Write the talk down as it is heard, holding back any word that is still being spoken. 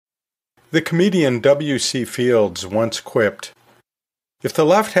The comedian W.C. Fields once quipped, "If the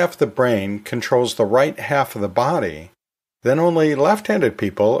left half of the brain controls the right half of the body, then only left-handed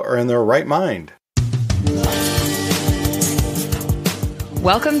people are in their right mind."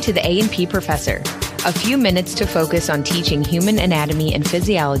 Welcome to the A&P Professor, a few minutes to focus on teaching human anatomy and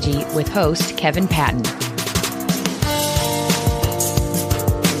physiology with host Kevin Patton.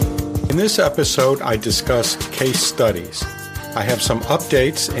 In this episode, I discuss case studies. I have some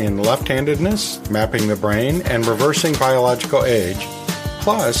updates in left-handedness, mapping the brain, and reversing biological age,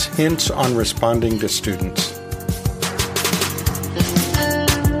 plus hints on responding to students.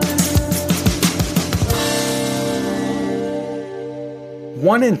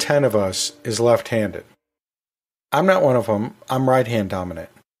 One in 10 of us is left-handed. I'm not one of them. I'm right-hand dominant.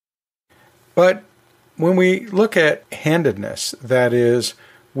 But when we look at handedness, that is,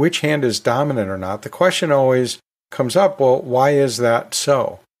 which hand is dominant or not, the question always comes up, well, why is that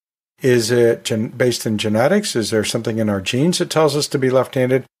so? Is it based in genetics? Is there something in our genes that tells us to be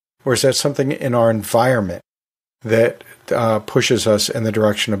left-handed? Or is that something in our environment that pushes us in the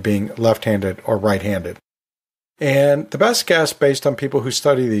direction of being left-handed or right-handed? And the best guess based on people who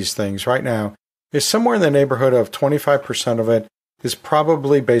study these things right now is somewhere in the neighborhood of 25% of it is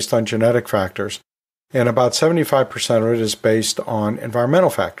probably based on genetic factors, and about 75% of it is based on environmental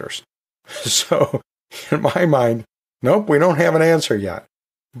factors. So, in my mind, nope, we don't have an answer yet.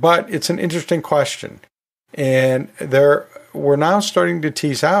 But it's an interesting question. And we're now starting to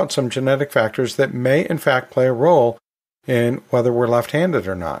tease out some genetic factors that may, in fact, play a role in whether we're left-handed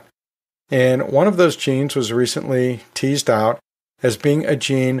or not. And one of those genes was recently teased out as being a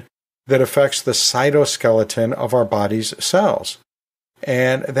gene that affects the cytoskeleton of our body's cells.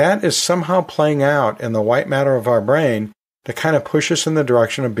 And that is somehow playing out in the white matter of our brain to kind of push us in the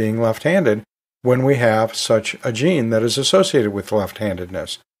direction of being left-handed when we have such a gene that is associated with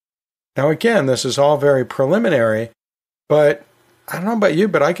left-handedness. Now, again, this is all very preliminary, but I don't know about you,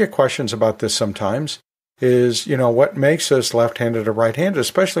 but I get questions about this sometimes. Is, what makes us left-handed or right-handed,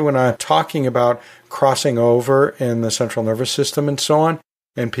 especially when I'm talking about crossing over in the central nervous system and so on,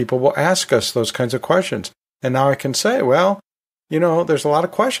 and people will ask us those kinds of questions. And now I can say, well, there's a lot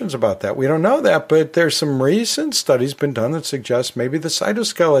of questions about that. We don't know that, but there's some recent studies been done that suggest maybe the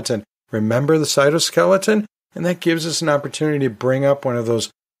cytoskeleton. Remember the cytoskeleton? And that gives us an opportunity to bring up one of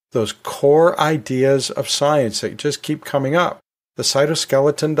those core ideas of science that just keep coming up. The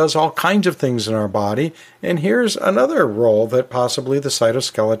cytoskeleton does all kinds of things in our body, and here's another role that possibly the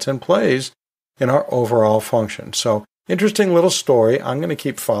cytoskeleton plays in our overall function. So, interesting little story. I'm going to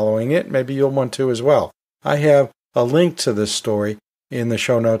keep following it. Maybe you'll want to as well. I have a link to this story in the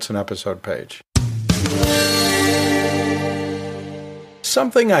show notes and episode page.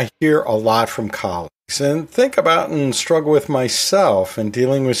 Something I hear a lot from colleagues and think about and struggle with myself in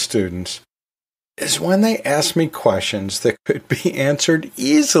dealing with students is when they ask me questions that could be answered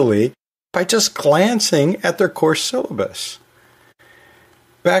easily by just glancing at their course syllabus.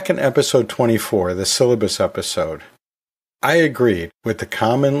 Back in episode 24, the syllabus episode, I agreed with the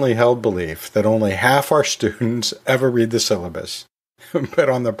commonly held belief that only half our students ever read the syllabus. But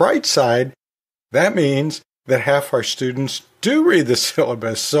on the bright side, that means that half our students do read the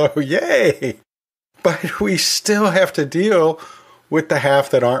syllabus, so yay! But we still have to deal with the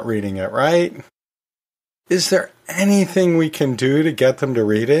half that aren't reading it, right? Is there anything we can do to get them to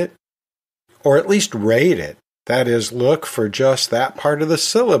read it? Or at least rate it? That is, look for just that part of the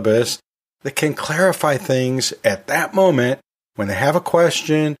syllabus that can clarify things at that moment when they have a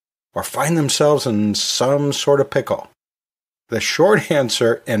question or find themselves in some sort of pickle. The short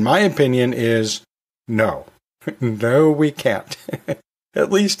answer, in my opinion, is no. No, we can't.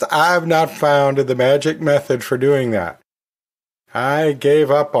 At least I've not found the magic method for doing that. I gave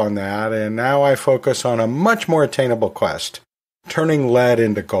up on that, and now I focus on a much more attainable quest, turning lead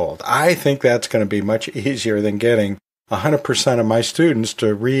into gold. I think that's going to be much easier than getting 100% of my students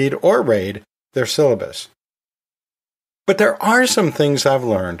to read or rate their syllabus. But there are some things I've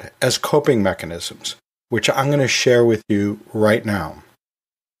learned as coping mechanisms, which I'm going to share with you right now.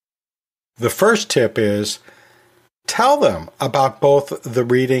 The first tip is tell them about both the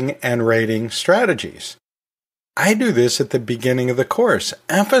reading and rating strategies. I do this at the beginning of the course,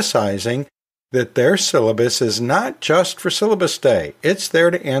 emphasizing that their syllabus is not just for syllabus day. It's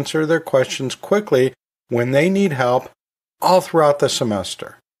there to answer their questions quickly when they need help all throughout the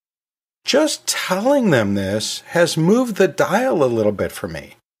semester. Just telling them this has moved the dial a little bit for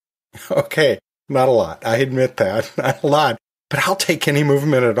me. Okay, not a lot. I admit that, not a lot. But I'll take any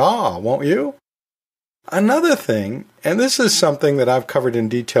movement at all, won't you? Another thing, and this is something that I've covered in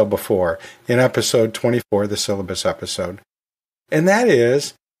detail before in episode 24, the syllabus episode, and that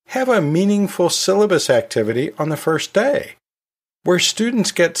is have a meaningful syllabus activity on the first day, where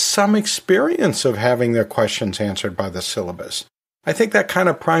students get some experience of having their questions answered by the syllabus. I think that kind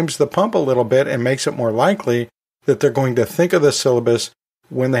of primes the pump a little bit and makes it more likely that they're going to think of the syllabus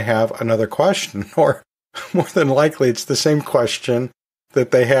when they have another question, or more than likely it's the same question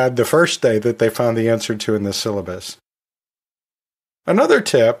that they had the first day that they found the answer to in the syllabus. Another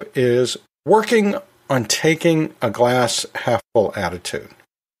tip is working on taking a glass half full attitude.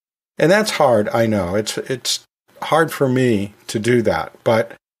 And that's hard, I know. It's hard for me to do that,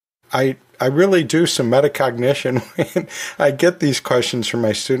 but I really do some metacognition when I get these questions from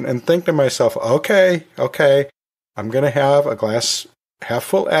my student and think to myself, okay, I'm going to have a glass half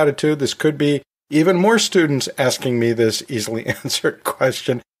full attitude. This could be even more students asking me this easily answered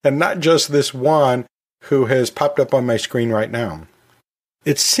question, and not just this one who has popped up on my screen right now.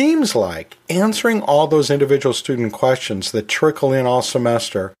 It seems like answering all those individual student questions that trickle in all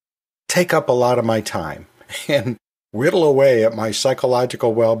semester take up a lot of my time and whittle away at my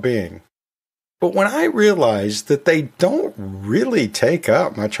psychological well-being. But when I realize that they don't really take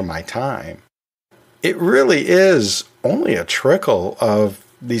up much of my time, it really is only a trickle of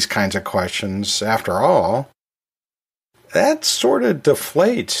these kinds of questions after all, that sort of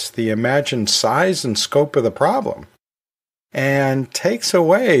deflates the imagined size and scope of the problem and takes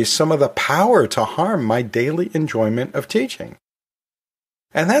away some of the power to harm my daily enjoyment of teaching.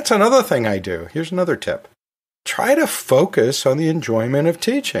 And that's another thing I do. Here's another tip. Try to focus on the enjoyment of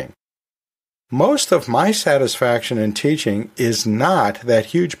teaching. Most of my satisfaction in teaching is not that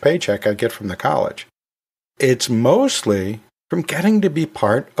huge paycheck I get from the college. It's mostly from getting to be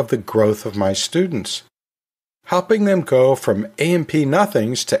part of the growth of my students, helping them go from A&P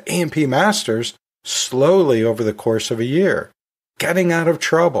nothings to A&P masters slowly over the course of a year, getting out of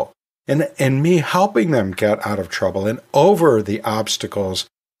trouble, and me helping them get out of trouble and over the obstacles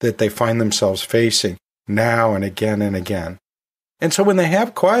that they find themselves facing now and again and again. And so when they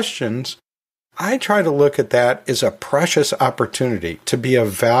have questions, I try to look at that as a precious opportunity to be a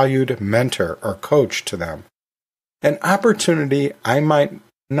valued mentor or coach to them. An opportunity I might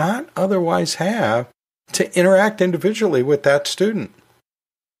not otherwise have to interact individually with that student.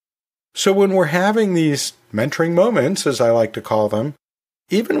 So when we're having these mentoring moments, as I like to call them,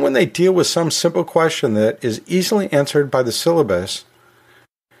 even when they deal with some simple question that is easily answered by the syllabus,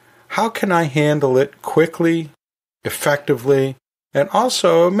 how can I handle it quickly, effectively, and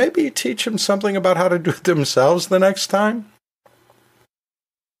also maybe teach them something about how to do it themselves the next time?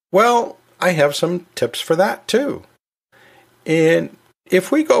 Well, I have some tips for that too. And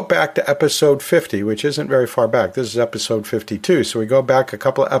if we go back to episode 50, which isn't very far back, this is episode 52, so we go back a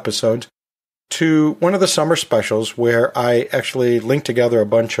couple of episodes to one of the summer specials where I actually linked together a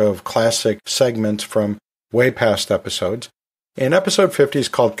bunch of classic segments from way past episodes. And episode 50 is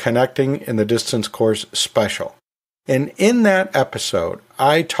called Connecting in the Distance Course Special. And in that episode,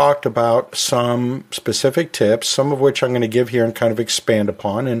 I talked about some specific tips, some of which I'm going to give here and kind of expand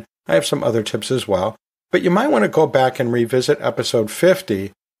upon, and I have some other tips as well. But you might want to go back and revisit episode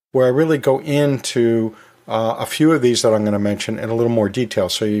 50, where I really go into a few of these that I'm going to mention in a little more detail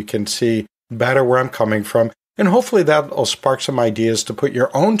so you can see better where I'm coming from. And hopefully that will spark some ideas to put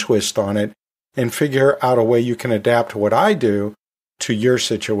your own twist on it and figure out a way you can adapt what I do to your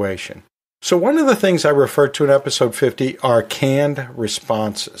situation. So one of the things I referred to in episode 50 are canned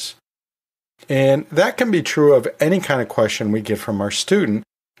responses. And that can be true of any kind of question we get from our student,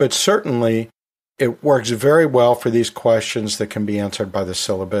 but certainly it works very well for these questions that can be answered by the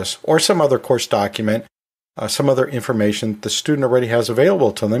syllabus or some other course document, some other information the student already has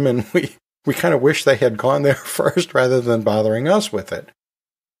available to them, and we kind of wish they had gone there first rather than bothering us with it.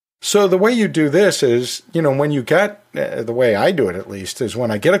 So the way you do this is, when you get, the way I do it at least, is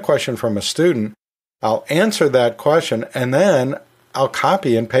when I get a question from a student, I'll answer that question, and then I'll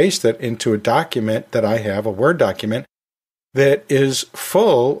copy and paste it into a document that I have, a Word document, that is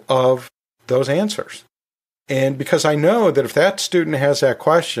full of those answers. And because I know that if that student has that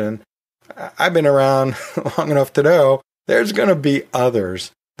question, I've been around long enough to know there's going to be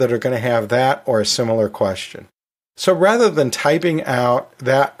others that are going to have that or a similar question. So rather than typing out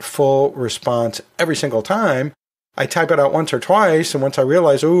that full response every single time, I type it out once or twice, and once I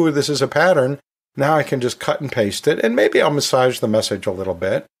realize, this is a pattern, now I can just cut and paste it, and maybe I'll massage the message a little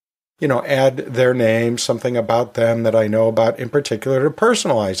bit. Add their name, something about them that I know about in particular to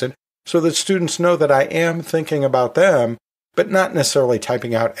personalize it, so that students know that I am thinking about them, but not necessarily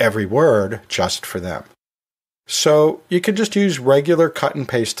typing out every word just for them. So you can just use regular cut and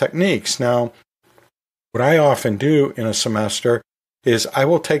paste techniques. Now, what I often do in a semester is I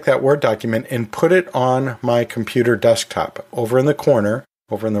will take that Word document and put it on my computer desktop over in the corner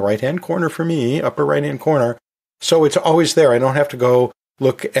over in the right-hand corner for me, upper right-hand corner. So it's always there. I don't have to go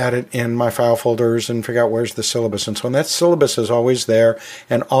look at it in my file folders and figure out where's the syllabus and so on. That syllabus is always there,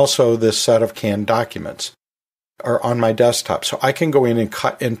 and also this set of canned documents are on my desktop. So I can go in and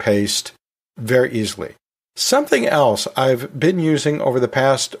cut and paste very easily. Something else I've been using over the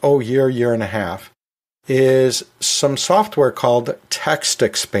past, year and a half is some software called Text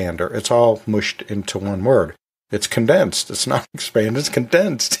Expander. It's all mushed into one word. It's condensed. It's not expanded. It's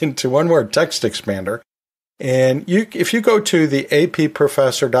condensed into one word, Text Expander. And if you go to the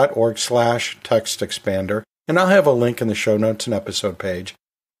appprofessor.org/text expander, and I'll have a link in the show notes and episode page,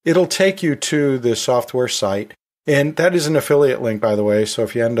 it'll take you to the software site. And that is an affiliate link, by the way. So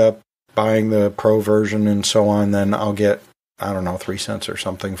if you end up buying the pro version and so on, then I'll get, 3 cents or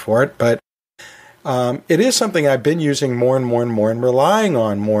something for it. But it is something I've been using more and more and more and relying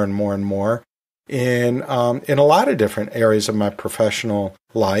on more and more and more in a lot of different areas of my professional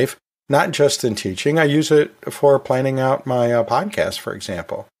life. Not just in teaching. I use it for planning out my podcast, for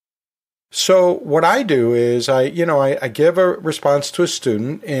example. So what I do is I give a response to a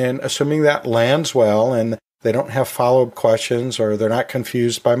student, and assuming that lands well and they don't have follow-up questions or they're not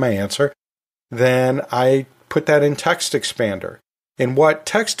confused by my answer, then I put that in Text Expander. And what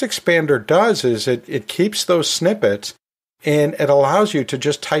Text Expander does is it keeps those snippets, and it allows you to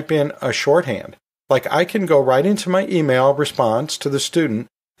just type in a shorthand. Like I can go right into my email response to the student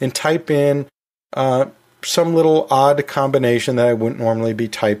and type in some little odd combination that I wouldn't normally be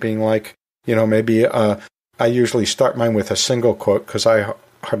typing, like, maybe I usually start mine with a single quote because I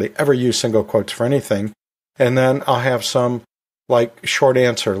hardly ever use single quotes for anything. And then I'll have some like short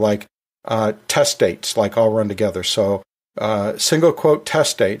answer, like test dates, like all run together. So single quote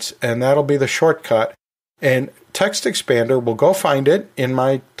test dates, and that'll be the shortcut. And Text Expander will go find it in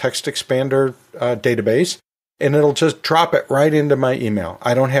my Text Expander database, and it'll just drop it right into my email.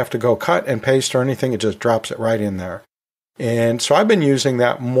 I don't have to go cut and paste or anything. It just drops it right in there. And so I've been using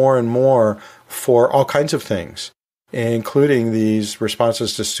that more and more for all kinds of things, including these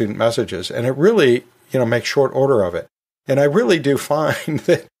responses to student messages. And it really, makes short order of it. And I really do find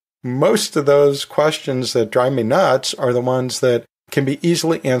that most of those questions that drive me nuts are the ones that can be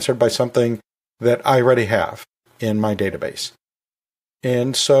easily answered by something that I already have in my database.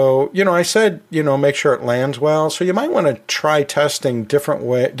 And so, I said, make sure it lands well. So you might want to try testing different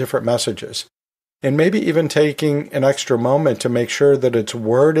messages, and maybe even taking an extra moment to make sure that it's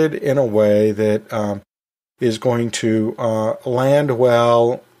worded in a way that is going to land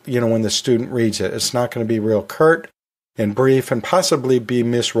well, when the student reads it. It's not going to be real curt and brief and possibly be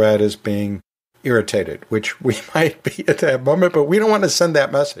misread as being irritated, which we might be at that moment, but we don't want to send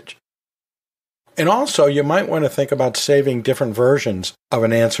that message. And also, you might want to think about saving different versions of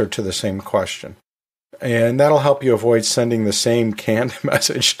an answer to the same question. And that'll help you avoid sending the same canned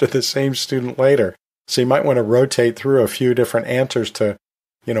message to the same student later. So you might want to rotate through a few different answers to,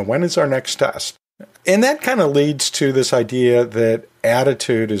 when is our next test? And that kind of leads to this idea that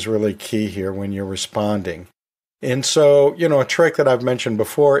attitude is really key here when you're responding. And so, a trick that I've mentioned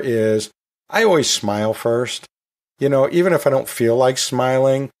before is I always smile first. Even if I don't feel like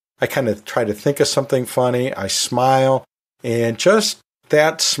smiling, I kind of try to think of something funny. I smile, and just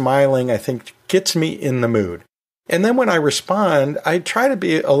that smiling, I think, gets me in the mood. And then when I respond, I try to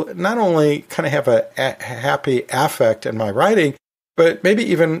be not only kind of have a happy affect in my writing, but maybe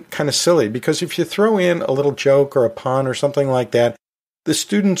even kind of silly. Because if you throw in a little joke or a pun or something like that, the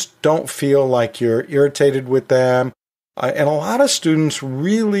students don't feel like you're irritated with them. And a lot of students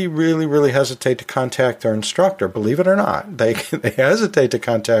really, really, really hesitate to contact their instructor. Believe it or not, they hesitate to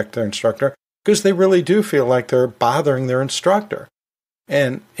contact their instructor because they really do feel like they're bothering their instructor.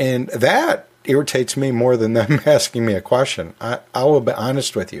 And that irritates me more than them asking me a question. I will be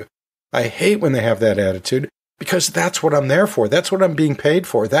honest with you. I hate when they have that attitude because that's what I'm there for. That's what I'm being paid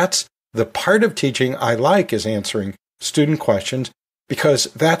for. That's the part of teaching I like, is answering student questions, because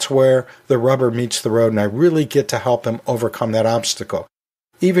that's where the rubber meets the road and I really get to help them overcome that obstacle.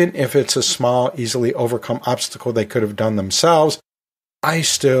 Even if it's a small, easily overcome obstacle they could have done themselves, I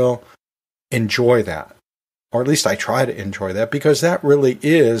still enjoy that. Or at least I try to enjoy that, because that really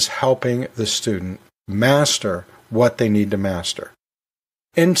is helping the student master what they need to master.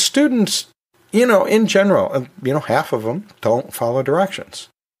 And students, in general, half of them don't follow directions.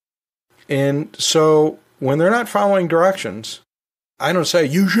 And so when they're not following directions, I don't say,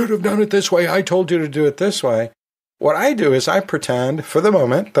 you should have done it this way, I told you to do it this way. What I do is I pretend, for the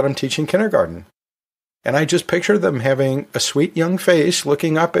moment, that I'm teaching kindergarten. And I just picture them having a sweet young face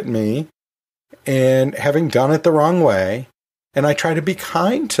looking up at me and having done it the wrong way. And I try to be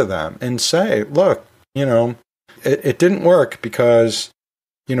kind to them and say, look, it didn't work because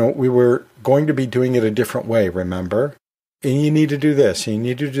we were going to be doing it a different way, remember? And you need to do this, and you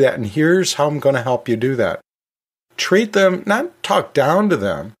need to do that, and here's how I'm going to help you do that. Treat them, not talk down to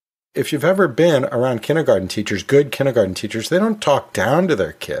them. If you've ever been around kindergarten teachers, good kindergarten teachers, they don't talk down to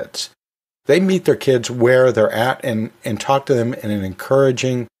their kids. They meet their kids where they're at and talk to them in an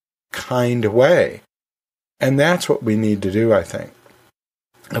encouraging, kind way. And that's what we need to do, I think.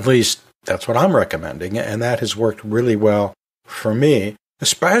 At least that's what I'm recommending, and that has worked really well for me,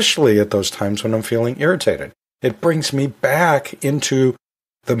 especially at those times when I'm feeling irritated. It brings me back into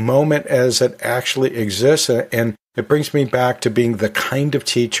the moment as it actually exists, and it brings me back to being the kind of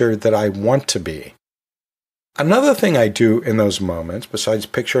teacher that I want to be. Another thing I do in those moments, besides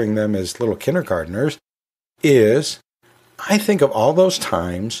picturing them as little kindergartners, is I think of all those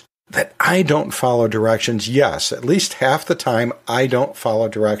times that I don't follow directions. Yes, at least half the time I don't follow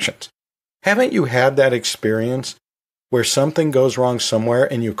directions. Haven't you had that experience where something goes wrong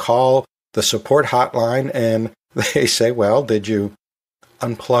somewhere and you call the support hotline and they say, well, did you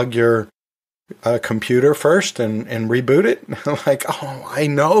unplug your computer first and reboot it? Like, oh, I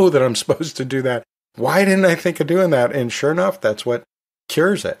know that I'm supposed to do that. Why didn't I think of doing that? And sure enough, that's what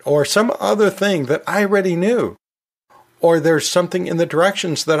cures it. Or some other thing that I already knew. Or there's something in the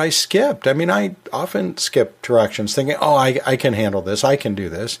directions that I skipped. I mean, I often skip directions thinking, oh, I can handle this. I can do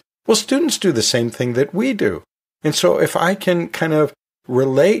this. Well, students do the same thing that we do. And so if I can kind of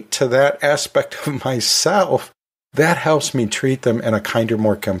relate to that aspect of myself, that helps me treat them in a kinder,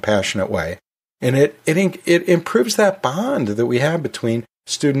 more compassionate way. And it improves that bond that we have between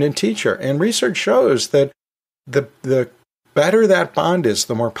student and teacher. And research shows that the better that bond is,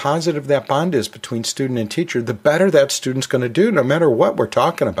 the more positive that bond is between student and teacher, the better that student's going to do, no matter what we're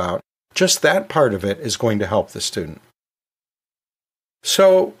talking about. Just that part of it is going to help the student.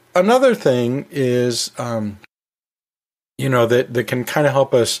 So another thing is, that can kind of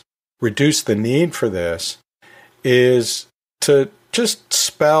help us reduce the need for this is to just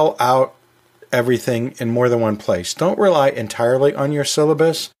spell out everything in more than one place. Don't rely entirely on your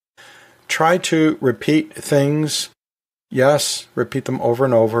syllabus. Try to repeat things. Yes, repeat them over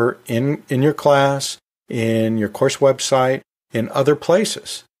and over in your class, in your course website, in other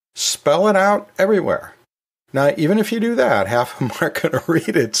places. Spell it out everywhere. Now, even if you do that, half of them aren't going to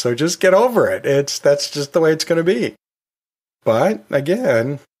read it, so just get over it. That's just the way it's going to be. But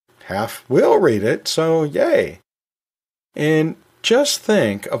again, half will read it, so yay. And just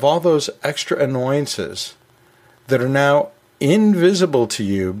think of all those extra annoyances that are now invisible to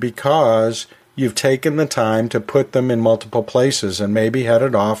you because you've taken the time to put them in multiple places and maybe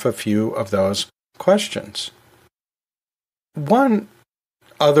headed off a few of those questions. One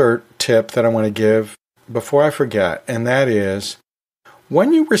other tip that I want to give before I forget, and that is,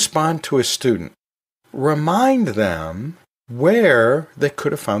 when you respond to a student, remind them where they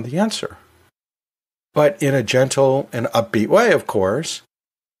could have found the answer. But in a gentle and upbeat way, of course.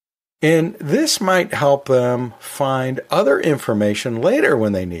 And this might help them find other information later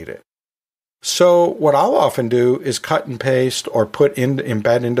when they need it. So what I'll often do is cut and paste or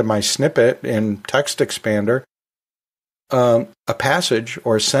embed into my snippet in Text Expander a passage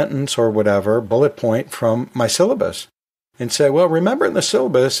or a sentence or whatever, bullet point from my syllabus. And say, well, remember in the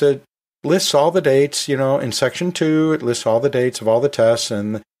syllabus, it lists all the dates, in section 2, it lists all the dates of all the tests,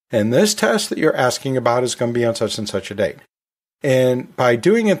 and this test that you're asking about is going to be on such and such a date. And by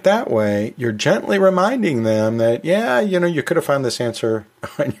doing it that way, you're gently reminding them that, you could have found this answer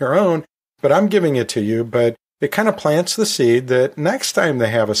on your own, but I'm giving it to you. But it kind of plants the seed that next time they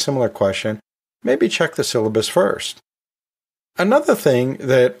have a similar question, maybe check the syllabus first. Another thing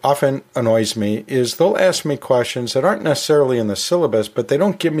that often annoys me is they'll ask me questions that aren't necessarily in the syllabus, but they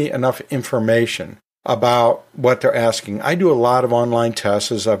don't give me enough information about what they're asking. I do a lot of online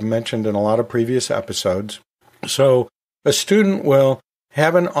tests, as I've mentioned in a lot of previous episodes. So a student will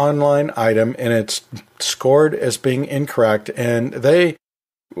have an online item and it's scored as being incorrect, and they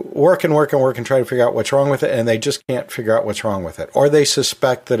work and try to figure out what's wrong with it, and they just can't figure out what's wrong with it. Or they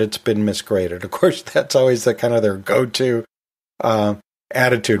suspect that it's been misgraded. Of course, that's always the kind of their go-to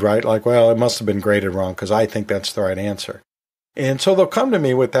attitude, right? Like, well, it must have been graded wrong because I think that's the right answer. And so they'll come to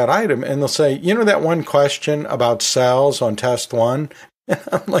me with that item and they'll say, that one question about cells on test 1? And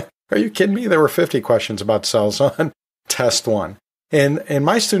I'm like, are you kidding me? There were 50 questions about cells on test 1. And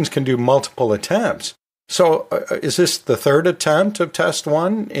my students can do multiple attempts. So is this the third attempt of test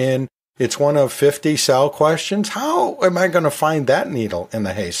 1 and it's one of 50 cell questions? How am I going to find that needle in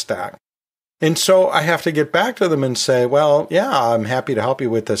the haystack? And so I have to get back to them and say, well, yeah, I'm happy to help you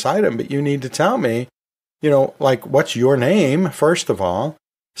with this item, but you need to tell me, what's your name, first of all?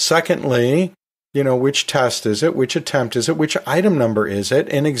 Secondly, which test is it? Which attempt is it? Which item number is it?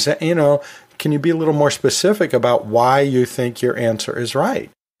 And, can you be a little more specific about why you think your answer is right?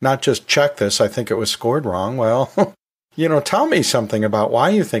 Not just check this, I think it was scored wrong. Well, tell me something about why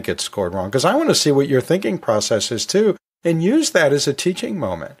you think it's scored wrong, because I want to see what your thinking process is too, and use that as a teaching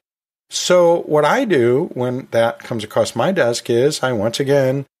moment. So what I do when that comes across my desk is I once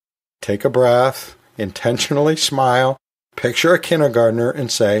again take a breath, intentionally smile, picture a kindergartner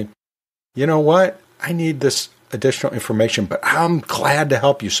and say, you know what? I need this additional information, but I'm glad to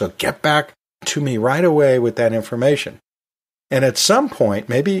help you. So get back to me right away with that information. And at some point,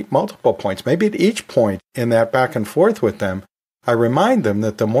 maybe multiple points, maybe at each point in that back and forth with them, I remind them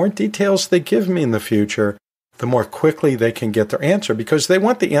that the more details they give me in the future, the more quickly they can get their answer, because they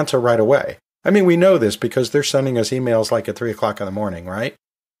want the answer right away. I mean, we know this because they're sending us emails like at 3 o'clock in the morning, right?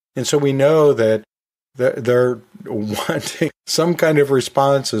 And so we know that they're wanting some kind of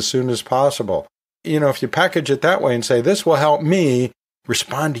response as soon as possible. If you package it that way and say, this will help me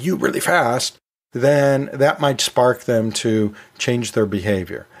respond to you really fast, then that might spark them to change their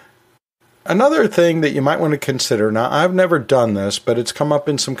behavior. Another thing that you might want to consider, now I've never done this, but it's come up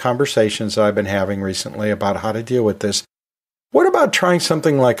in some conversations that I've been having recently about how to deal with this. What about trying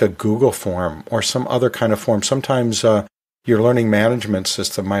something like a Google form or some other kind of form? Sometimes your learning management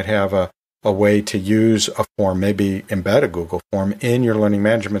system might have a way to use a form, maybe embed a Google form in your learning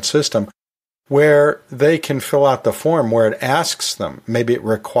management system, where they can fill out the form where it asks them, maybe it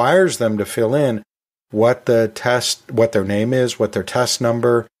requires them to fill in what their name is, what their test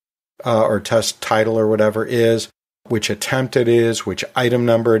number or test title or whatever is, which attempt it is, which item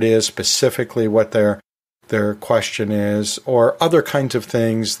number it is, specifically what their question is, or other kinds of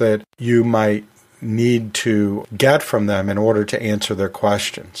things that you might need to get from them in order to answer their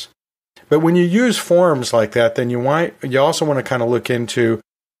questions. But when you use forms like that, then you also want to kind of look into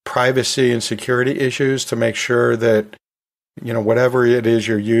privacy and security issues to make sure that, whatever it is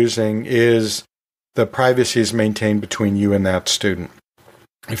you're using the privacy is maintained between you and that student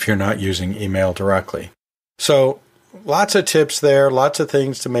if you're not using email directly. So lots of tips there, lots of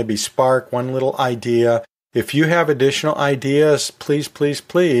things to maybe spark one little idea. If you have additional ideas, please, please,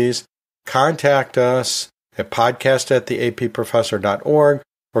 please contact us at podcast@theapprofessor.org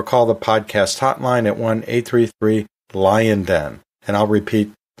or call the podcast hotline at 1-833-LION-DEN. And I'll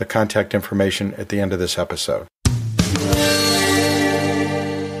repeat the contact information at the end of this episode.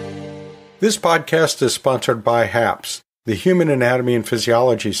 This podcast is sponsored by HAPS, the Human Anatomy and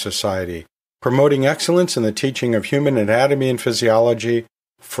Physiology Society, promoting excellence in the teaching of human anatomy and physiology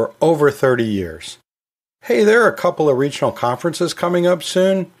for over 30 years. Hey, there are a couple of regional conferences coming up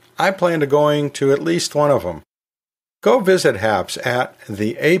soon. I plan to going to at least one of them. Go visit HAPS at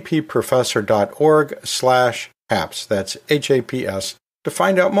theapprofessor.org/HAPS. That's HAPS to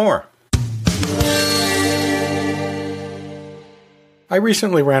find out more. I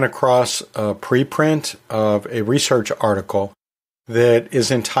recently ran across a preprint of a research article that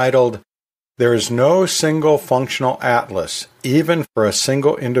is entitled, "There is no single functional atlas, even for a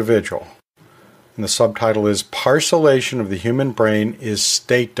single individual." And the subtitle is, "Parcellation of the Human Brain is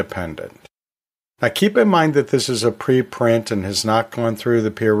State-Dependent." Now keep in mind that this is a preprint and has not gone through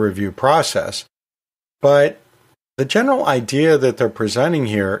the peer review process, but the general idea that they're presenting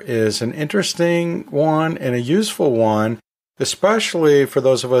here is an interesting one and a useful one, especially for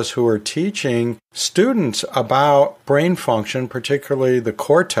those of us who are teaching students about brain function, particularly the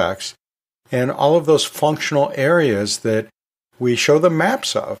cortex, and all of those functional areas that we show the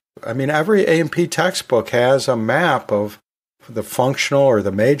maps of. I mean, every A&P textbook has a map of the functional or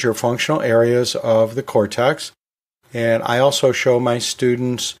the major functional areas of the cortex. And I also show my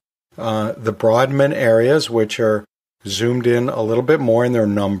students the Brodmann areas, which are zoomed in a little bit more and they're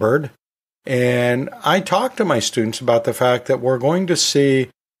numbered. And I talk to my students about the fact that we're going to see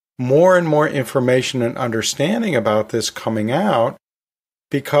more and more information and understanding about this coming out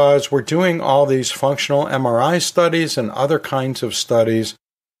because we're doing all these functional MRI studies and other kinds of studies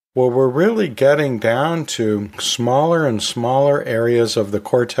where we're really getting down to smaller and smaller areas of the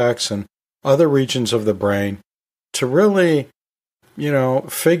cortex and other regions of the brain to really,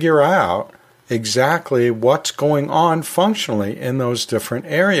 figure out exactly what's going on functionally in those different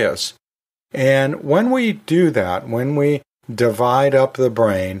areas. And when we do that, when we divide up the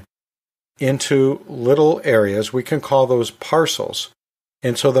brain into little areas, we can call those parcels.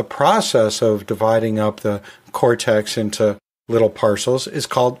 And so the process of dividing up the cortex into little parcels is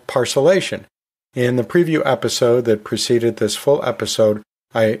called parcellation. In the preview episode that preceded this full episode,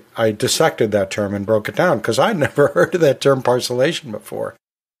 I dissected that term and broke it down because I'd never heard of that term parcellation before.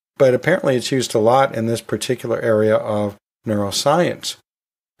 But apparently it's used a lot in this particular area of neuroscience.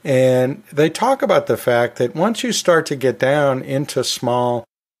 And they talk about the fact that once you start to get down into smaller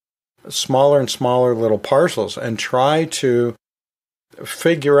and smaller little parcels and try to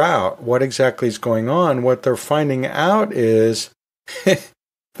figure out what exactly is going on, what they're finding out is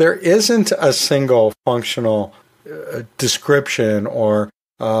there isn't a single functional description or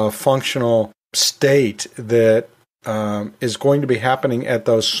functional state that is going to be happening at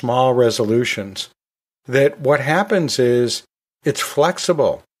those small resolutions. That what happens is it's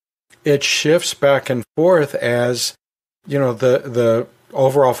flexible. It shifts back and forth as, the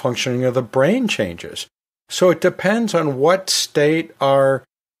overall functioning of the brain changes. So it depends on what state our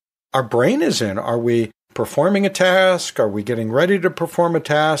brain is in. Are we performing a task? Are we getting ready to perform a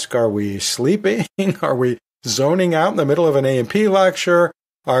task? Are we sleeping? Are we zoning out in the middle of an A&P lecture?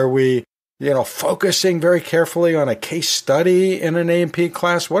 Are we, focusing very carefully on a case study in an A&P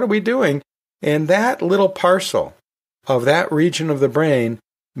class? What are we doing? And that little parcel of that region of the brain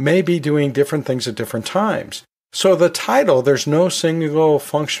may be doing different things at different times. So the title, "There's no single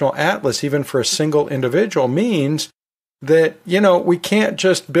functional atlas, even for a single individual," means that, we can't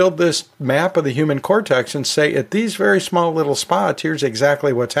just build this map of the human cortex and say, at these very small little spots, here's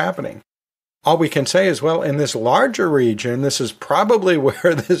exactly what's happening. All we can say is, well, in this larger region, this is probably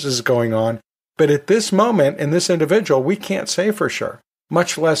where this is going on. But at this moment, in this individual, we can't say for sure,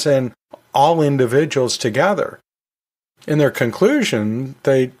 much less in all individuals together. In their conclusion,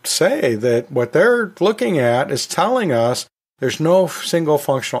 they say that what they're looking at is telling us there's no single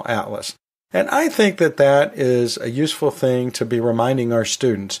functional atlas. And I think that that is a useful thing to be reminding our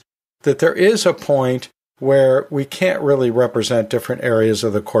students, that there is a point where we can't really represent different areas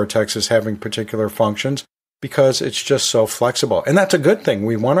of the cortex as having particular functions because it's just so flexible. And that's a good thing.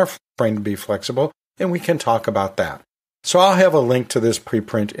 We want our brain to be flexible, and we can talk about that. So I'll have a link to this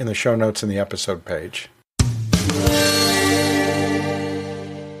preprint in the show notes in the episode page.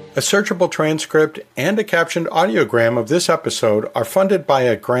 A searchable transcript and a captioned audiogram of this episode are funded by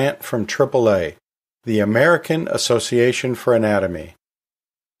a grant from AAA, the American Association for Anatomy.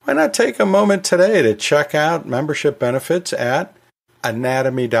 Why not take a moment today to check out membership benefits at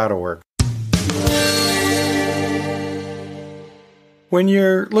anatomy.org. When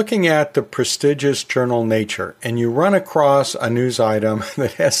you're looking at the prestigious journal Nature and you run across a news item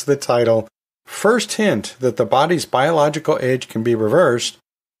that has the title, "First Hint that the body's biological age can be reversed,"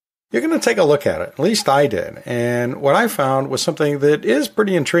 you're going to take a look at it. At least I did. And what I found was something that is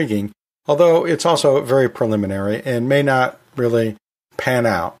pretty intriguing, although it's also very preliminary and may not really pan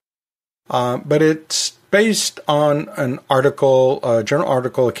out. But it's based on an article, a journal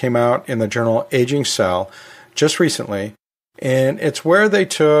article that came out in the journal Aging Cell just recently. And it's where they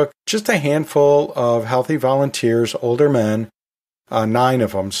took just a handful of healthy volunteers, older men, 9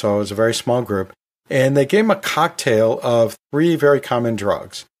 of them, so it was a very small group, and they gave them a cocktail of 3 very common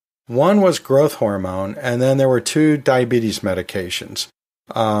drugs. One was growth hormone, and then there were 2 diabetes medications.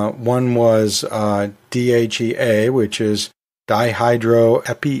 One was DHEA, which is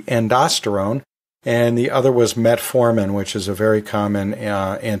dihydroepiandrosterone, and the other was metformin, which is a very common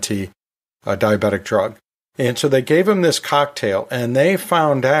anti-diabetic drug. And so they gave them this cocktail, and they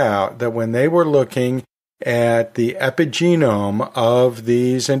found out that when they were looking at the epigenome of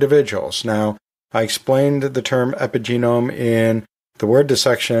these individuals. Now, I explained the term epigenome in the word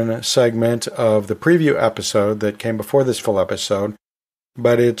dissection segment of the preview episode that came before this full episode,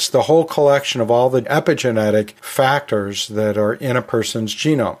 but it's the whole collection of all the epigenetic factors that are in a person's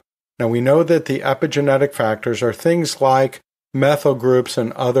genome. Now, we know that the epigenetic factors are things like methyl groups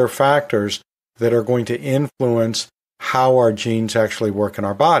and other factors that are going to influence how our genes actually work in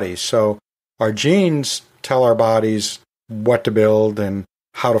our bodies. So our genes tell our bodies what to build and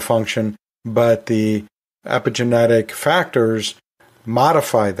how to function, but the epigenetic factors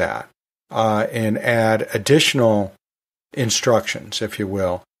modify that and add additional instructions, if you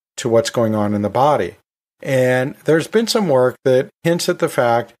will, to what's going on in the body. And there's been some work that hints at the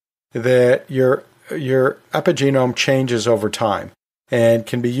fact that your epigenome changes over time and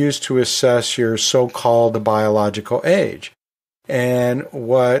can be used to assess your so-called biological age. And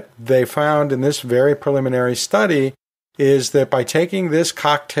what they found in this very preliminary study is that by taking this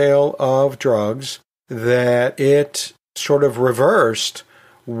cocktail of drugs, that it sort of reversed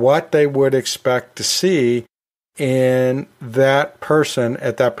what they would expect to see in that person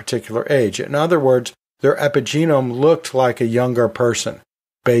at that particular age. In other words, their epigenome looked like a younger person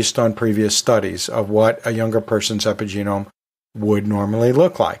based on previous studies of what a younger person's epigenome would normally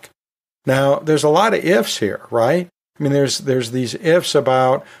look like. Now, there's a lot of ifs here, right? I mean, there's these ifs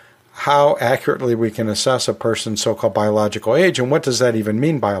about how accurately we can assess a person's so-called biological age, and what does that even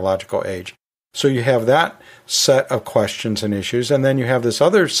mean, biological age? So you have that set of questions and issues, and then you have this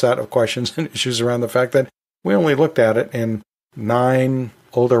other set of questions and issues around the fact that we only looked at it in 9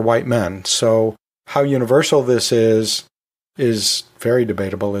 older white men. So how universal this is very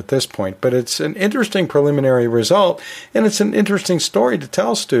debatable at this point. But it's an interesting preliminary result, and it's an interesting story to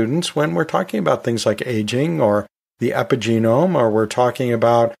tell students when we're talking about things like aging or the epigenome, or we're talking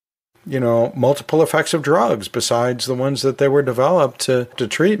about multiple effects of drugs besides the ones that they were developed to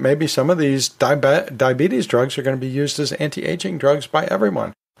treat. Maybe some of these diabetes drugs are going to be used as anti-aging drugs by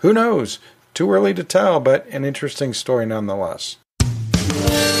everyone. Who knows? Too early to tell, but an interesting story nonetheless.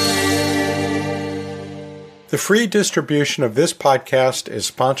 The free distribution of this podcast is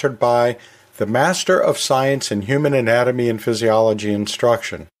sponsored by the Master of Science in Human Anatomy and Physiology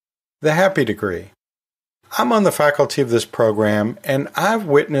Instruction, the Happy degree. I'm on the faculty of this program, and I've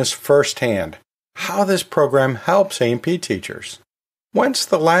witnessed firsthand how this program helps A&P teachers. When's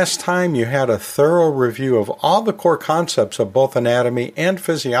the last time you had a thorough review of all the core concepts of both anatomy and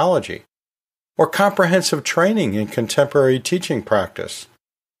physiology, or comprehensive training in contemporary teaching practice?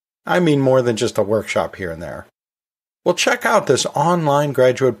 I mean more than just a workshop here and there. Well, check out this online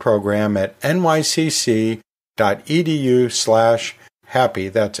graduate program at nycc.edu/happy,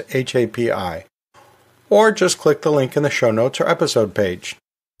 that's HAPI. Or just click the link in the show notes or episode page.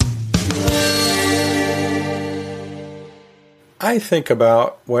 I think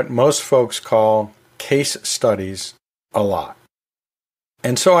about what most folks call case studies a lot.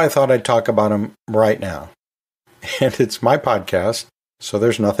 And so I thought I'd talk about them right now. And it's my podcast, so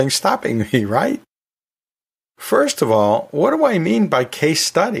there's nothing stopping me, right? First of all, what do I mean by case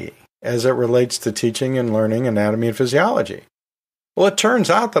study as it relates to teaching and learning anatomy and physiology? Well, it turns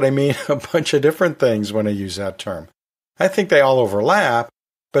out that I mean a bunch of different things when I use that term. I think they all overlap,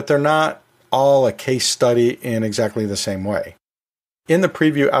 but they're not all a case study in exactly the same way. In the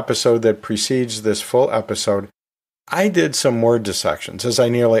preview episode that precedes this full episode, I did some word dissections, as I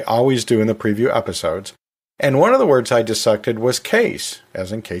nearly always do in the preview episodes, and one of the words I dissected was case,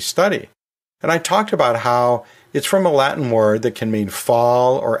 as in case study. And I talked about how it's from a Latin word that can mean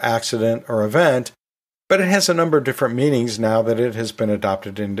fall or accident or event, but it has a number of different meanings now that it has been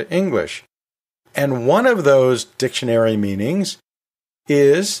adopted into English. And one of those dictionary meanings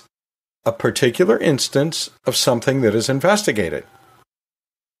is a particular instance of something that is investigated.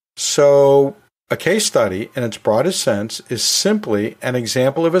 So a case study, in its broadest sense, is simply an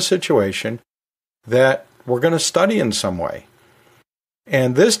example of a situation that we're going to study in some way.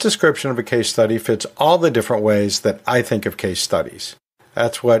 And this description of a case study fits all the different ways that I think of case studies.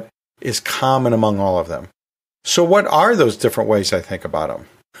 That's what is common among all of them. So what are those different ways I think about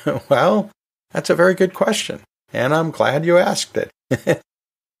them? Well, that's a very good question, and I'm glad you asked it.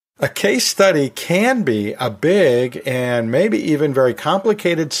 A case study can be a big and maybe even very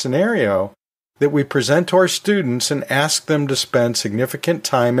complicated scenario that we present to our students and ask them to spend significant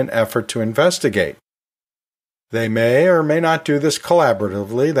time and effort to investigate. They may or may not do this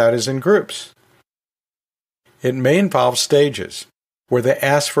collaboratively, that is, in groups. It may involve stages where they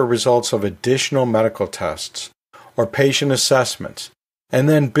ask for results of additional medical tests or patient assessments, and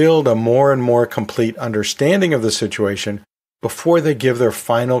then build a more and more complete understanding of the situation before they give their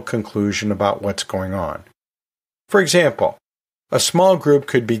final conclusion about what's going on. For example, a small group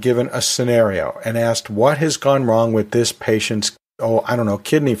could be given a scenario and asked what has gone wrong with this patient's,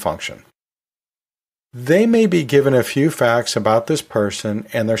 kidney function. They may be given a few facts about this person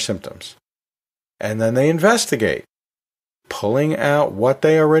and their symptoms, and then they investigate, pulling out what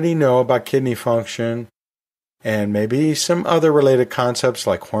they already know about kidney function and maybe some other related concepts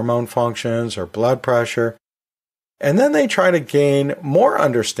like hormone functions or blood pressure. And then they try to gain more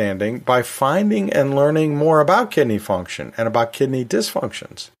understanding by finding and learning more about kidney function and about kidney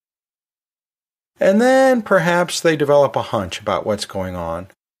dysfunctions. And then perhaps they develop a hunch about what's going on,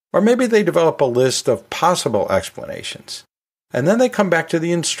 or maybe they develop a list of possible explanations. And then they come back to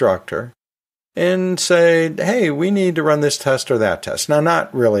the instructor and say, hey, we need to run this test or that test. Now,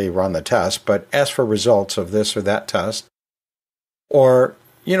 not really run the test, but ask for results of this or that test. Or,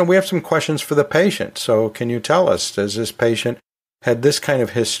 we have some questions for the patient. So can you tell us, does this patient had this kind of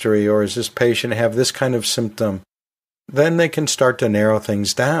history, or does this patient have this kind of symptom? Then they can start to narrow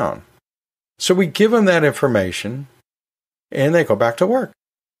things down. So we give them that information, and they go back to work.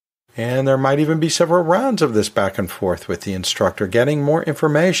 And there might even be several rounds of this back and forth with the instructor, getting more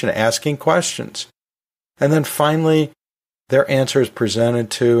information, asking questions. And then finally, their answer is presented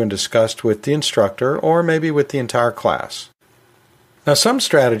to and discussed with the instructor, or maybe with the entire class. Now, some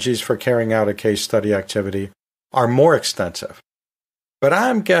strategies for carrying out a case study activity are more extensive, but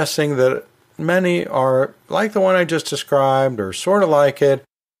I'm guessing that many are like the one I just described, or sort of like it,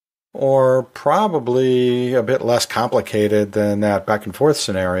 or probably a bit less complicated than that back and forth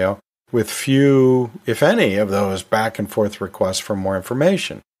scenario, with few, if any, of those back and forth requests for more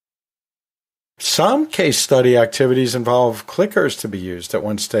information. Some case study activities involve clickers to be used at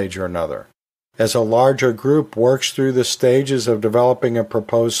one stage or another, as a larger group works through the stages of developing a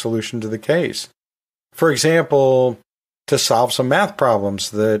proposed solution to the case. For example, to solve some math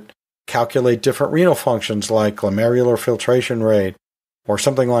problems that calculate different renal functions like glomerular filtration rate or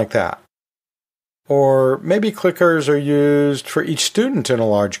something like that. Or maybe clickers are used for each student in a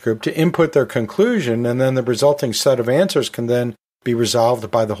large group to input their conclusion, and then the resulting set of answers can then be resolved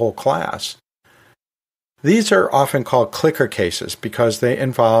by the whole class. These are often called clicker cases because they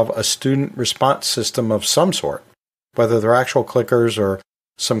involve a student response system of some sort, whether they're actual clickers or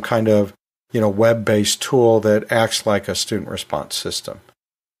some kind of web-based tool that acts like a student response system.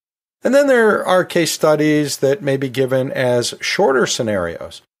 And then there are case studies that may be given as shorter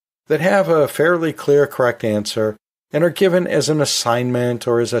scenarios that have a fairly clear correct answer and are given as an assignment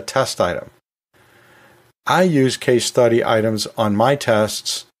or as a test item. I use case study items on my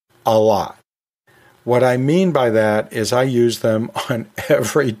tests a lot. What I mean by that is I use them on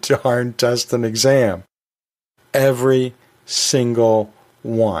every darn test and exam. Every single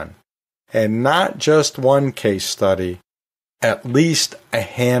one. And not just one case study, at least a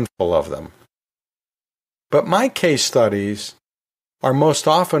handful of them. But my case studies are most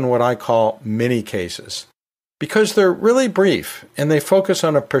often what I call mini cases, because they're really brief and they focus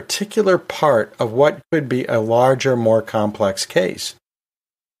on a particular part of what could be a larger, more complex case.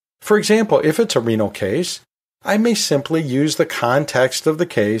 For example, if it's a renal case, I may simply use the context of the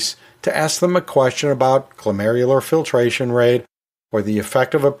case to ask them a question about glomerular filtration rate or the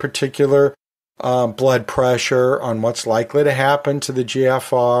effect of a particular blood pressure on what's likely to happen to the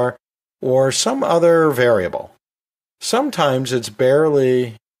GFR or some other variable. Sometimes it's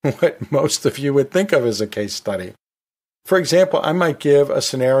barely what most of you would think of as a case study. For example, I might give a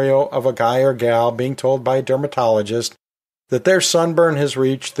scenario of a guy or gal being told by a dermatologist that their sunburn has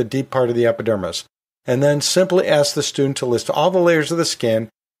reached the deep part of the epidermis, and then simply ask the student to list all the layers of the skin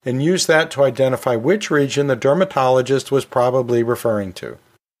and use that to identify which region the dermatologist was probably referring to.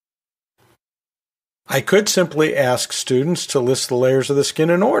 I could simply ask students to list the layers of the skin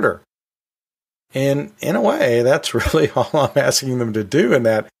in order. And in a way, that's really all I'm asking them to do in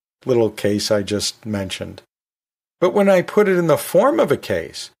that little case I just mentioned. But when I put it in the form of a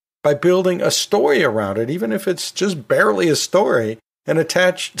case, by building a story around it, even if it's just barely a story, and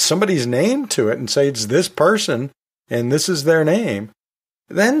attach somebody's name to it and say it's this person and this is their name,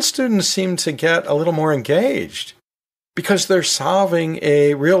 then students seem to get a little more engaged because they're solving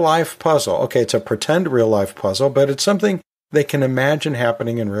a real-life puzzle. Okay, it's a pretend real-life puzzle, but it's something they can imagine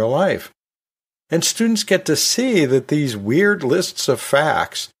happening in real life. And students get to see that these weird lists of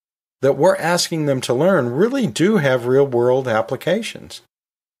facts that we're asking them to learn really do have real-world applications.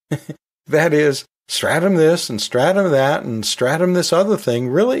 That is, stratum this and stratum that and stratum this other thing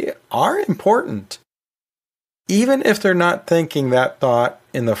really are important. Even if they're not thinking that thought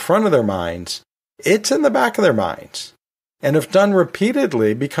in the front of their minds, it's in the back of their minds. And if done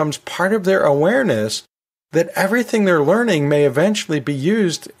repeatedly, becomes part of their awareness that everything they're learning may eventually be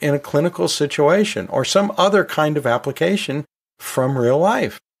used in a clinical situation or some other kind of application from real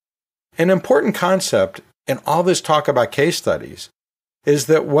life. An important concept in all this talk about case studies is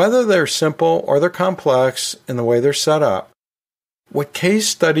that whether they're simple or they're complex in the way they're set up, what case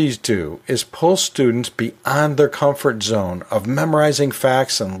studies do is pull students beyond their comfort zone of memorizing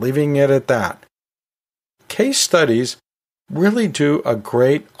facts and leaving it at that. Case studies really do a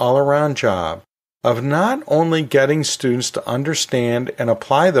great all-around job of not only getting students to understand and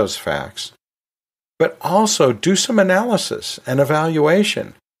apply those facts, but also do some analysis and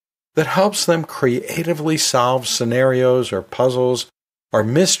evaluation that helps them creatively solve scenarios or puzzles or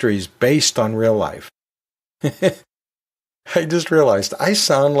mysteries based on real life. I just realized I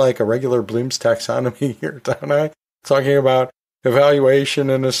sound like a regular Bloom's taxonomy here, don't I? Talking about evaluation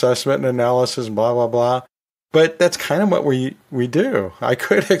and assessment and analysis and blah, blah, blah. But that's kind of what we do. I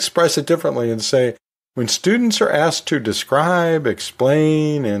could express it differently and say, when students are asked to describe,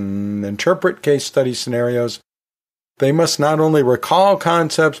 explain, and interpret case study scenarios, they must not only recall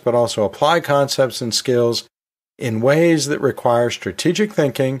concepts, but also apply concepts and skills in ways that require strategic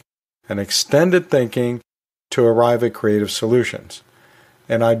thinking and extended thinking to arrive at creative solutions.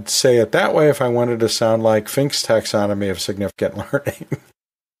 And I'd say it that way if I wanted to sound like Fink's taxonomy of significant learning.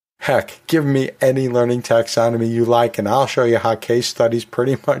 Heck, give me any learning taxonomy you like, and I'll show you how case studies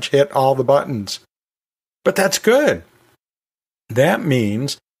pretty much hit all the buttons. But that's good. That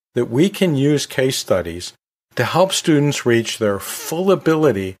means that we can use case studies to help students reach their full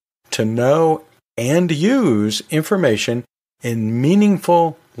ability to know and use information in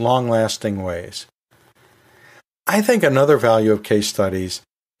meaningful, long-lasting ways. I think another value of case studies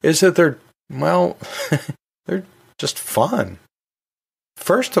is that they're just fun.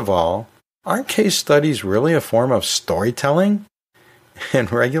 First of all, aren't case studies really a form of storytelling?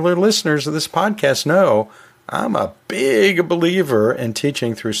 And regular listeners of this podcast know I'm a big believer in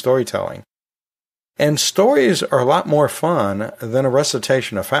teaching through storytelling. And stories are a lot more fun than a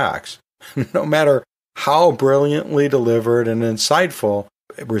recitation of facts, no matter how brilliantly delivered and insightful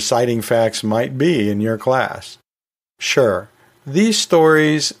reciting facts might be in your class. Sure, these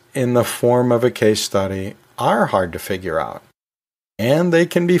stories in the form of a case study are hard to figure out, and they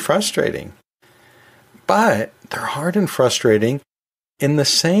can be frustrating. But they're hard and frustrating in the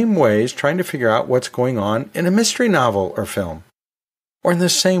same ways trying to figure out what's going on in a mystery novel or film, or in the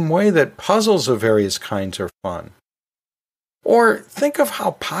same way that puzzles of various kinds are fun. Or think of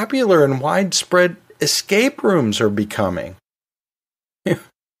how popular and widespread escape rooms are becoming.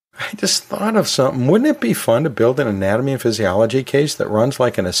 I just thought of something. Wouldn't it be fun to build an anatomy and physiology case that runs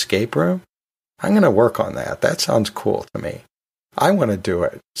like an escape room? I'm going to work on that. That sounds cool to me. I want to do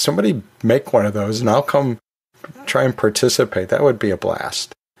it. Somebody make one of those and I'll come try and participate. That would be a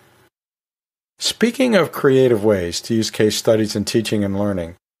blast. Speaking of creative ways to use case studies in teaching and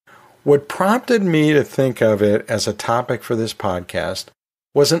learning, what prompted me to think of it as a topic for this podcast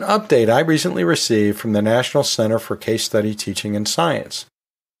was an update I recently received from the National Center for Case Study Teaching and Science.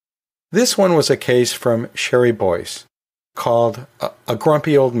 This one was a case from Sherry Boyce called A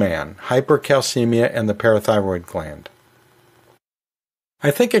Grumpy Old Man, Hypercalcemia and the Parathyroid Gland.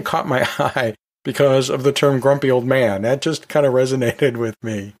 I think it caught my eye because of the term grumpy old man. That just kind of resonated with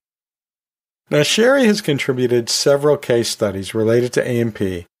me. Now, Sherry has contributed several case studies related to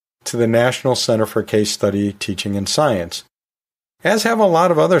A&P to the National Center for Case Study Teaching and Science, as have a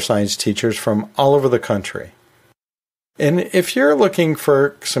lot of other science teachers from all over the country. And if you're looking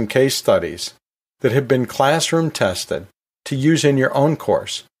for some case studies that have been classroom tested to use in your own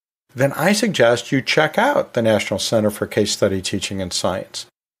course, then I suggest you check out the National Center for Case Study Teaching and Science.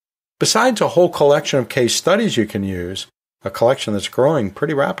 Besides a whole collection of case studies you can use, a collection that's growing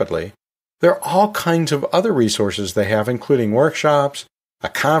pretty rapidly, there are all kinds of other resources they have, including workshops, a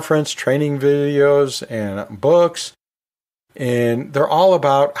conference, training videos, and books, and they're all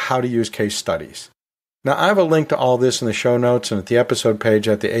about how to use case studies. Now, I have a link to all this in the show notes and at the episode page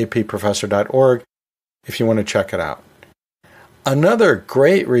at theapprofessor.org if you want to check it out. Another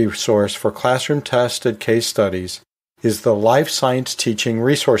great resource for classroom-tested case studies is the Life Science Teaching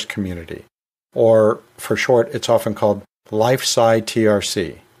Resource Community, or for short, it's often called LifeSci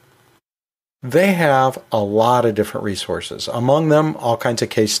TRC. They have a lot of different resources, among them all kinds of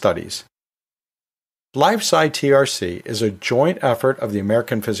case studies. LifeSci TRC is a joint effort of the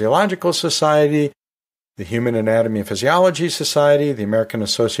American Physiological Society, the Human Anatomy and Physiology Society, the American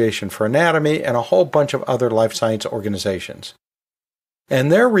Association for Anatomy, and a whole bunch of other life science organizations. And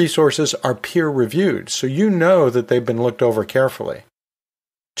their resources are peer-reviewed, so you know that they've been looked over carefully.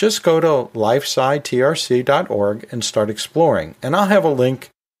 Just go to lifescitrc.org and start exploring, and I'll have a link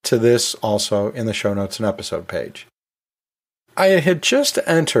to this also in the show notes and episode page. I had just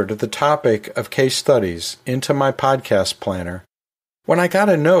entered the topic of case studies into my podcast planner when I got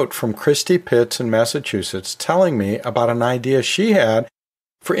a note from Christy Pitts in Massachusetts telling me about an idea she had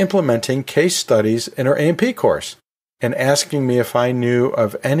for implementing case studies in her A&P course and asking me if I knew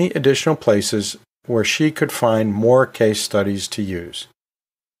of any additional places where she could find more case studies to use.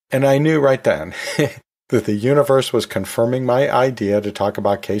 And I knew right then that the universe was confirming my idea to talk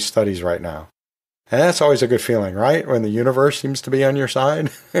about case studies right now. And that's always a good feeling, right? When the universe seems to be on your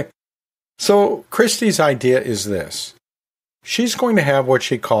side. So Christy's idea is this. She's going to have what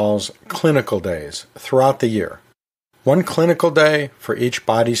she calls clinical days throughout the year. One clinical day for each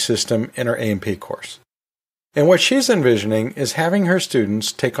body system in her A&P course. And what she's envisioning is having her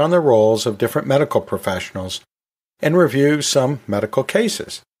students take on the roles of different medical professionals and review some medical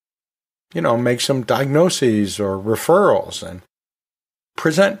cases. Make some diagnoses or referrals and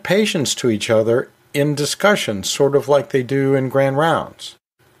present patients to each other in discussions, sort of like they do in grand rounds.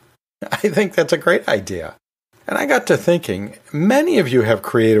 I think that's a great idea. And I got to thinking, many of you have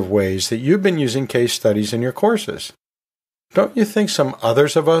creative ways that you've been using case studies in your courses. Don't you think some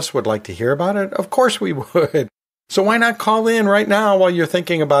others of us would like to hear about it? Of course we would. So why not call in right now while you're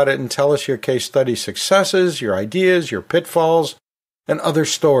thinking about it and tell us your case study successes, your ideas, your pitfalls, and other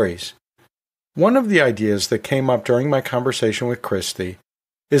stories. One of the ideas that came up during my conversation with Christy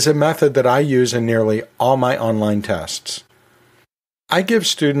is a method that I use in nearly all my online tests. I give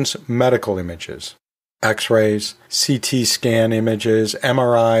students medical images, X-rays, CT scan images,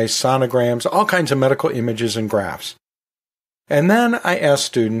 MRIs, sonograms, all kinds of medical images and graphs. And then I ask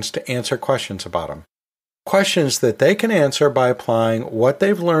students to answer questions about them. Questions that they can answer by applying what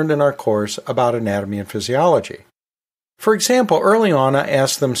they've learned in our course about anatomy and physiology. For example, early on I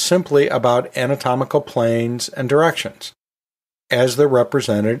asked them simply about anatomical planes and directions, as they're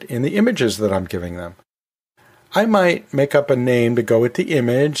represented in the images that I'm giving them. I might make up a name to go with the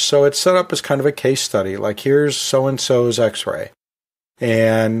image, so it's set up as kind of a case study, like here's so-and-so's x-ray,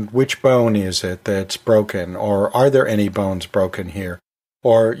 and which bone is it that's broken, or are there any bones broken here?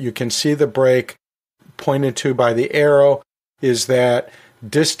 Or you can see the break pointed to by the arrow, is that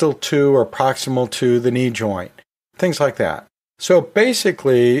distal to or proximal to the knee joint? Things like that. So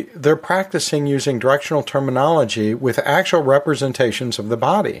basically, they're practicing using directional terminology with actual representations of the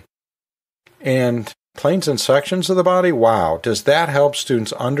body. And planes and sections of the body, wow, does that help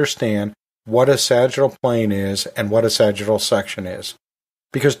students understand what a sagittal plane is and what a sagittal section is?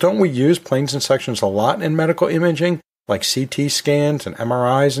 Because don't we use planes and sections a lot in medical imaging, like CT scans and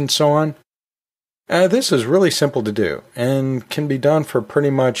MRIs and so on? This is really simple to do and can be done for pretty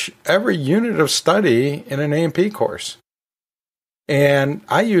much every unit of study in an A&P course. And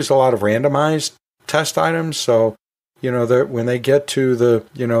I use a lot of randomized test items, so when they get to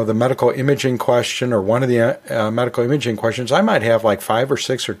the medical imaging question or one of the medical imaging questions, I might have like 5 or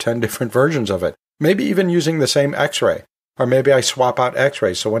 6 or 10 different versions of it. Maybe even using the same X-ray, or maybe I swap out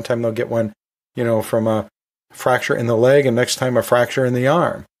X-rays. So one time they'll get one, from a fracture in the leg, and next time a fracture in the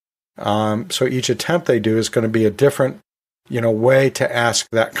arm. So each attempt they do is going to be a different, way to ask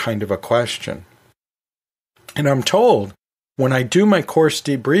that kind of a question. And I'm told when I do my course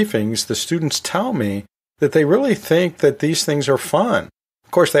debriefings, the students tell me that they really think that these things are fun.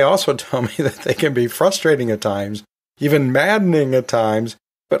 Of course, they also tell me that they can be frustrating at times, even maddening at times,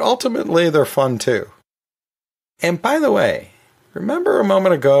 but ultimately they're fun too. And by the way, remember a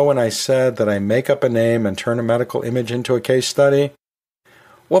moment ago when I said that I make up a name and turn a medical image into a case study?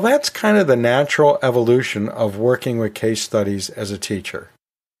 Well, that's kind of the natural evolution of working with case studies as a teacher.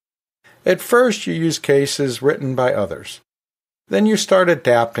 At first, you use cases written by others. Then you start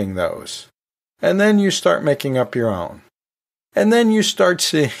adapting those. And then you start making up your own. And then you start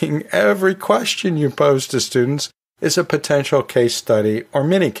seeing every question you pose to students is a potential case study or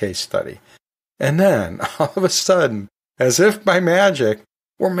mini case study. And then, all of a sudden, as if by magic,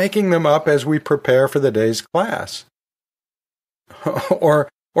 we're making them up as we prepare for the day's class. Or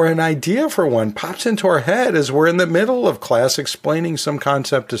an idea for one pops into our head as we're in the middle of class explaining some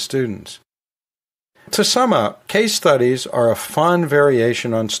concept to students. To sum up, case studies are a fun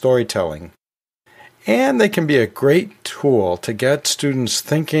variation on storytelling. And they can be a great tool to get students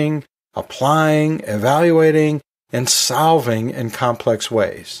thinking, applying, evaluating, and solving in complex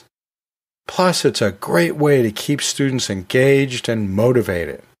ways. Plus, it's a great way to keep students engaged and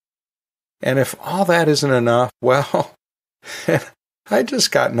motivated. And if all that isn't enough, well, I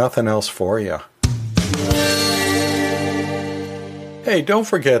just got nothing else for you. Hey, don't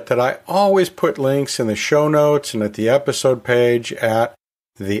forget that I always put links in the show notes and at the episode page at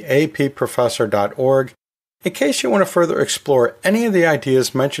theapprofessor.org in case you want to further explore any of the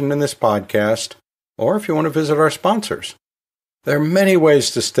ideas mentioned in this podcast, or if you want to visit our sponsors. There are many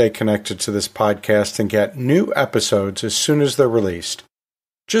ways to stay connected to this podcast and get new episodes as soon as they're released.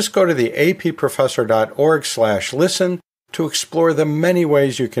 Just go to theapprofessor.org/listen to explore the many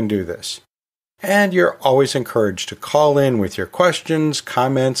ways you can do this. And you're always encouraged to call in with your questions,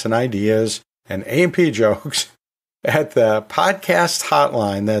 comments, and ideas, and A&P jokes at the podcast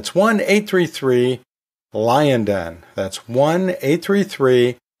hotline. That's 1-833-LION-DEN. That's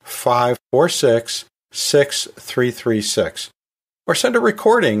 1-833-546-6336. Or send a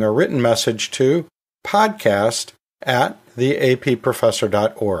recording or written message to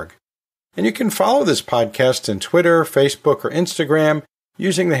podcast@theapprofessor.org. And you can follow this podcast on Twitter, Facebook, or Instagram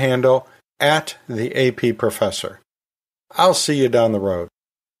using the handle @theapprofessor. I'll see you down the road.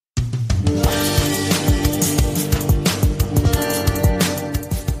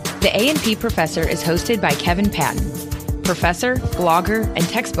 The A&P Professor is hosted by Kevin Patton, professor, blogger, and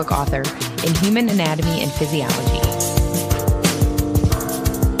textbook author in human anatomy and physiology.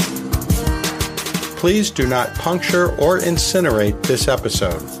 Please do not puncture or incinerate this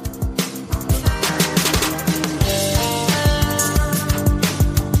episode.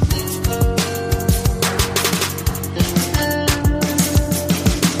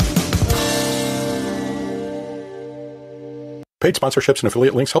 Paid sponsorships and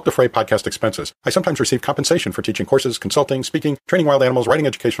affiliate links help defray podcast expenses. I sometimes receive compensation for teaching courses, consulting, speaking, training wild animals, writing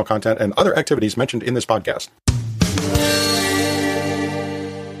educational content, and other activities mentioned in this podcast.